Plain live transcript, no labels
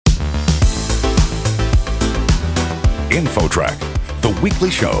InfoTrack, the weekly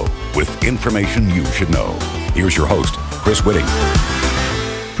show with information you should know. Here's your host, Chris Whitting.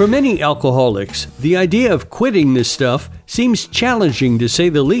 For many alcoholics, the idea of quitting this stuff seems challenging to say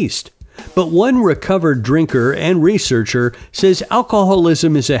the least. But one recovered drinker and researcher says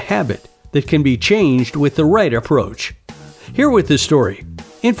alcoholism is a habit that can be changed with the right approach. Here with the story,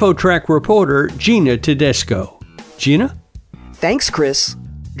 InfoTrack reporter Gina Tedesco. Gina? Thanks, Chris.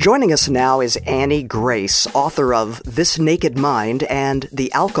 Joining us now is Annie Grace, author of This Naked Mind and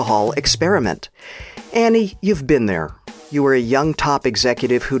The Alcohol Experiment. Annie, you've been there. You were a young top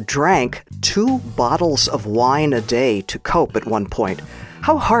executive who drank 2 bottles of wine a day to cope at one point.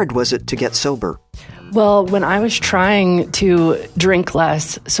 How hard was it to get sober? Well, when I was trying to drink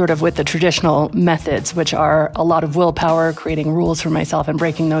less, sort of with the traditional methods, which are a lot of willpower, creating rules for myself and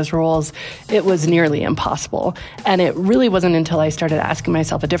breaking those rules, it was nearly impossible. And it really wasn't until I started asking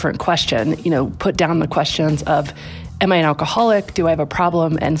myself a different question, put down the questions of, am I an alcoholic? Do I have a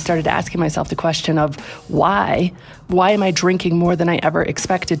problem? And started asking myself the question of why? Why am I drinking more than I ever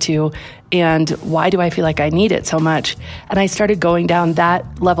expected to? And why do I feel like I need it so much? And I started going down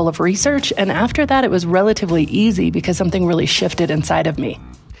that level of research. And after that, it was relatively easy because something really shifted inside of me.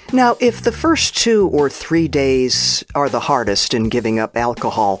 Now, if the first 2 or 3 days are the hardest in giving up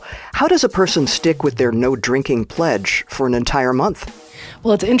alcohol, how does a person stick with their no drinking pledge for an entire month?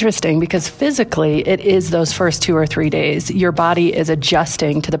 Well, it's interesting because physically it is those first 2 or 3 days. Your body is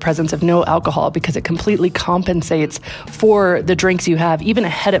adjusting to the presence of no alcohol because it completely compensates for the drinks you have even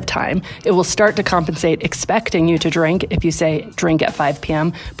ahead of time. It will start to compensate expecting you to drink if you say drink at 5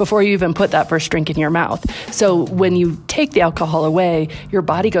 p.m. before you even put that first drink in your mouth. So when you take the alcohol away, your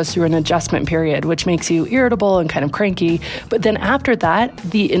body goes through an adjustment period, which makes you irritable and kind of cranky. But then after that,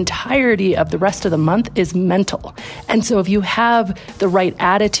 the entirety of the rest of the month is mental. And so if you have the right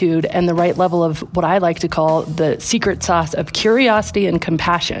attitude and the right level of what I like to call the secret sauce of curiosity and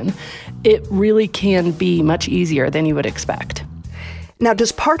compassion, it really can be much easier than you would expect. Now,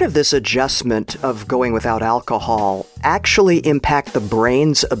 does part of this adjustment of going without alcohol actually impact the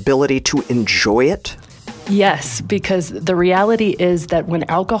brain's ability to enjoy it? Yes, because the reality is that when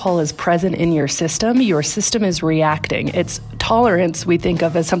alcohol is present in your system is reacting. It's tolerance we think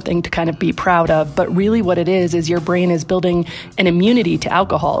of as something to kind of be proud of, but really what it is your brain is building an immunity to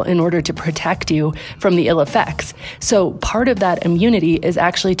alcohol in order to protect you from the ill effects. So part of that immunity is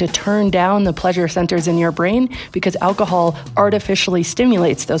actually to turn down the pleasure centers in your brain because alcohol artificially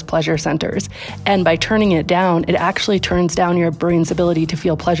stimulates those pleasure centers. And by turning it down, it actually turns down your brain's ability to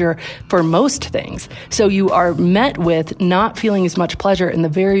feel pleasure for most things. So you are met with not feeling as much pleasure in the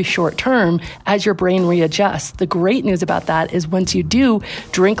very short term as your brain readjusts. The great news about that is once you do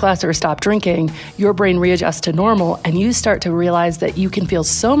drink less or stop drinking, your brain readjusts to normal and you start to realize that you can feel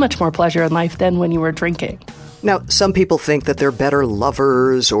so much more pleasure in life than when you were drinking. Now, some people think that they're better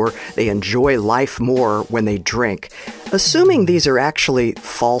lovers or they enjoy life more when they drink. Assuming these are actually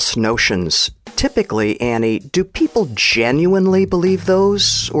false notions, typically, Annie, do people genuinely believe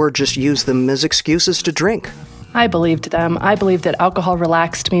those or just use them as excuses to drink? I believed them. I believed that alcohol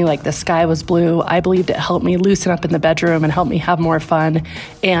relaxed me like the sky was blue. I believed it helped me loosen up in the bedroom and helped me have more fun.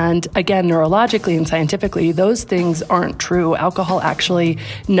 And again, neurologically and scientifically, those things aren't true. Alcohol actually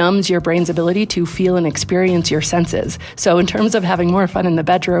numbs your brain's ability to feel and experience your senses. So in terms of having more fun in the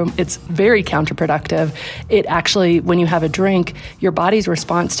bedroom, it's very counterproductive. It actually, when you have a drink, your body's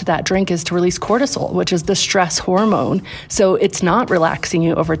response to that drink is to release cortisol, which is the stress hormone. So it's not relaxing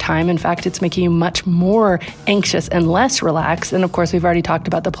you over time. In fact, it's making you much more anxious and less relaxed. And of course, we've already talked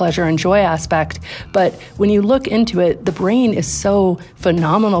about the pleasure and joy aspect. But when you look into it, the brain is so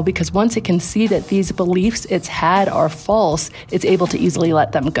phenomenal because once it can see that these beliefs it's had are false, it's able to easily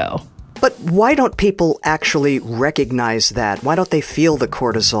let them go. But why don't people actually recognize that? Why don't they feel the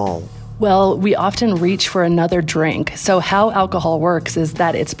cortisol? Well, we often reach for another drink. So how alcohol works is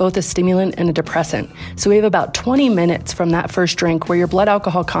that it's both a stimulant and a depressant. So we have about 20 minutes from that first drink where your blood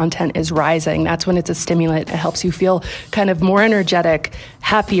alcohol content is rising. That's when it's a stimulant. It helps you feel kind of more energetic,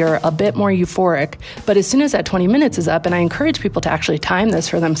 happier, a bit more euphoric. But as soon as that 20 minutes is up, and I encourage people to actually time this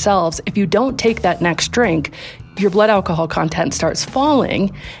for themselves, if you don't take that next drink, your blood alcohol content starts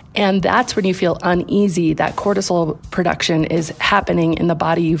falling, and that's when you feel uneasy. That cortisol production is happening in the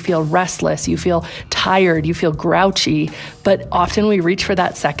body. You feel restless, you feel tired, you feel grouchy. But often we reach for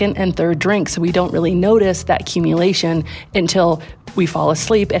that second and third drink, so we don't really notice that accumulation until we fall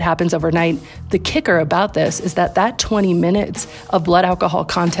asleep. It happens overnight. The kicker about this is that 20 minutes of blood alcohol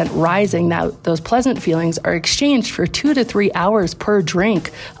content rising, those pleasant feelings are exchanged for 2 to 3 hours per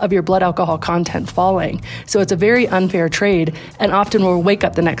drink of your blood alcohol content falling. So it's a very unfair trade, and often we'll wake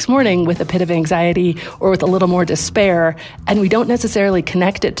up the next morning with a pit of anxiety or with a little more despair, and we don't necessarily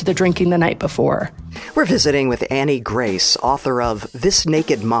connect it to the drinking the night before. We're visiting with Annie Grace, author of This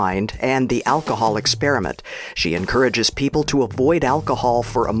Naked Mind and The Alcohol Experiment. She encourages people to avoid alcohol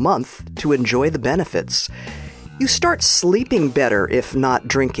for a month to enjoy the benefits. You start sleeping better if not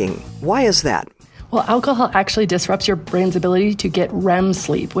drinking. Why is that? Well, alcohol actually disrupts your brain's ability to get REM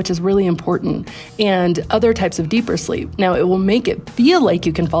sleep, which is really important, and other types of deeper sleep. Now, it will make it feel like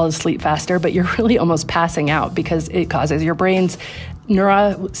you can fall asleep faster, but you're really almost passing out because it causes your brain's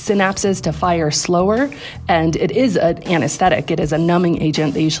neurosynapses to fire slower, and it is an anesthetic. It is a numbing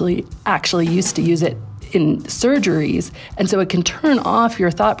agent. They usually actually used to use it in surgeries, and so it can turn off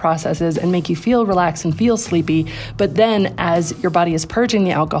your thought processes and make you feel relaxed and feel sleepy. But then as your body is purging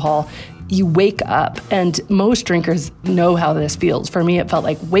the alcohol, you wake up, and most drinkers know how this feels. For me, it felt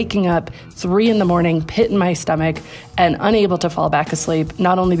like waking up 3 a.m, pit in my stomach, and unable to fall back asleep,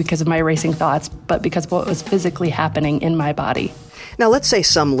 not only because of my racing thoughts, but because of what was physically happening in my body. Now, let's say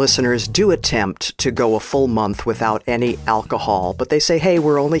some listeners do attempt to go a full month without any alcohol, but they say, hey,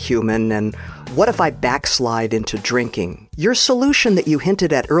 we're only human, and what if I backslide into drinking? Your solution that you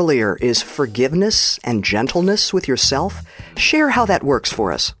hinted at earlier is forgiveness and gentleness with yourself. Share how that works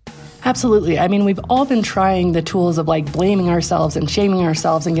for us. Absolutely. I mean, we've all been trying the tools of like blaming ourselves and shaming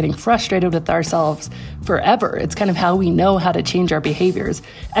ourselves and getting frustrated with ourselves forever. It's kind of how we know how to change our behaviors.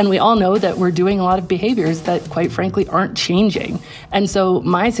 And we all know that we're doing a lot of behaviors that, quite frankly, aren't changing. And so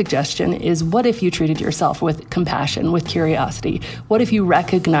my suggestion is, what if you treated yourself with compassion, with curiosity? What if you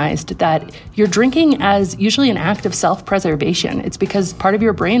recognized that you're drinking as usually an act of self-preservation? It's because part of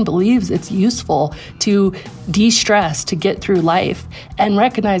your brain believes it's useful to de-stress, to get through life, and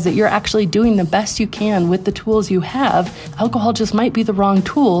recognize that you're actually doing the best you can with the tools you have. Alcohol just might be the wrong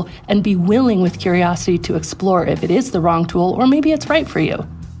tool, and be willing with curiosity to explore if it is the wrong tool, or maybe it's right for you.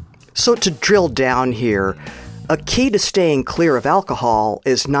 So to drill down here, a key to staying clear of alcohol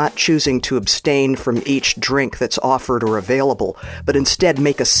is not choosing to abstain from each drink that's offered or available, but instead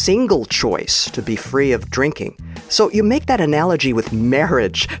make a single choice to be free of drinking. So you make that analogy with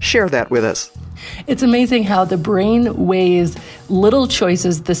marriage. Share that with us. It's amazing how the brain weighs little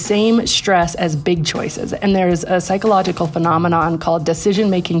choices the same stress as big choices. And there's a psychological phenomenon called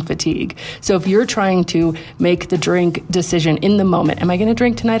decision-making fatigue. So if you're trying to make the drink decision in the moment, am I going to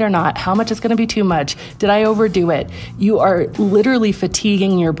drink tonight or not? How much is going to be too much? Did I overdo it? You are literally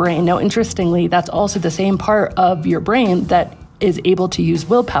fatiguing your brain. Now, interestingly, that's also the same part of your brain that is able to use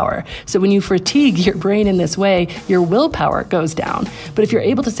willpower. So when you fatigue your brain in this way, your willpower goes down. But if you're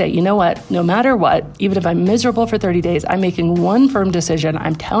able to say, you know what, no matter what, even if I'm miserable for 30 days, I'm making one firm decision,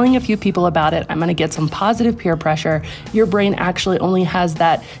 I'm telling a few people about it, I'm going to get some positive peer pressure, your brain actually only has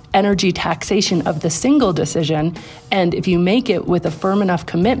that energy taxation of the single decision. And if you make it with a firm enough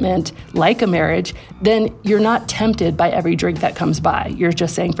commitment, like a marriage, then you're not tempted by every drink that comes by. You're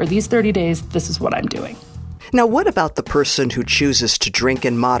just saying, for these 30 days, this is what I'm doing. Now, what about the person who chooses to drink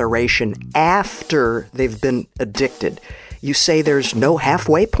in moderation after they've been addicted? You say there's no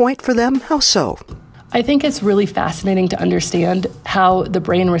halfway point for them? How so? I think it's really fascinating to understand how the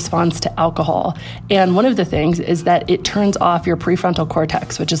brain responds to alcohol. And one of the things is that it turns off your prefrontal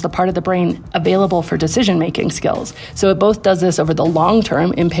cortex, which is the part of the brain available for decision-making skills. So it both does this over the long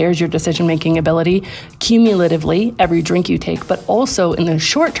term, impairs your decision-making ability cumulatively every drink you take, but also in the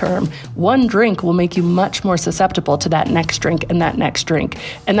short term, one drink will make you much more susceptible to that next drink and that next drink.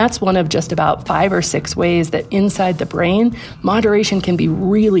 And that's one of just about 5 or 6 ways that inside the brain, moderation can be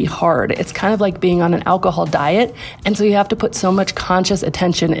really hard. It's kind of like being on an alcohol diet, and so you have to put so much conscious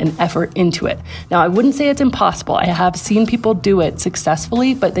attention and effort into it. Now, I wouldn't say it's impossible. I have seen people do it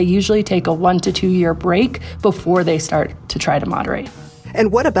successfully, but they usually take a 1 to 2 year break before they start to try to moderate.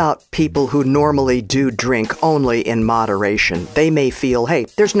 And what about people who normally do drink only in moderation? They may feel, hey,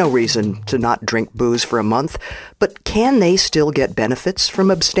 there's no reason to not drink booze for a month, but can they still get benefits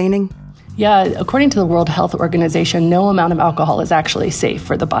from abstaining? Yeah, according to the World Health Organization, no amount of alcohol is actually safe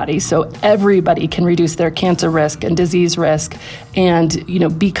for the body. So everybody can reduce their cancer risk and disease risk and,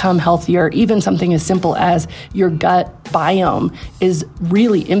 become healthier. Even something as simple as your gut biome is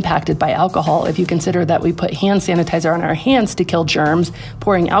really impacted by alcohol. If you consider that we put hand sanitizer on our hands to kill germs,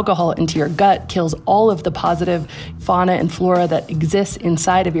 pouring alcohol into your gut kills all of the positive fauna and flora that exists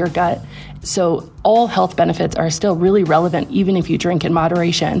inside of your gut. So all health benefits are still really relevant even if you drink in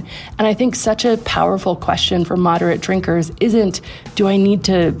moderation. And I think such a powerful question for moderate drinkers isn't, do I need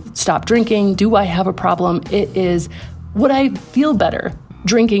to stop drinking? Do I have a problem? It is, would I feel better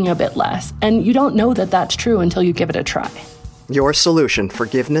drinking a bit less? And you don't know that that's true until you give it a try. Your solution,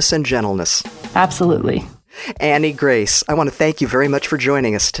 forgiveness and gentleness. Absolutely. Annie Grace, I want to thank you very much for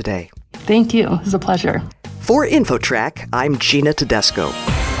joining us today. Thank you. It was a pleasure. For InfoTrack, I'm Gina Tedesco.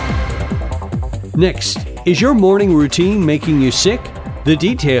 Next, is your morning routine making you sick? The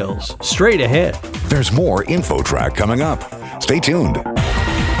details straight ahead. There's more InfoTrack coming up. Stay tuned.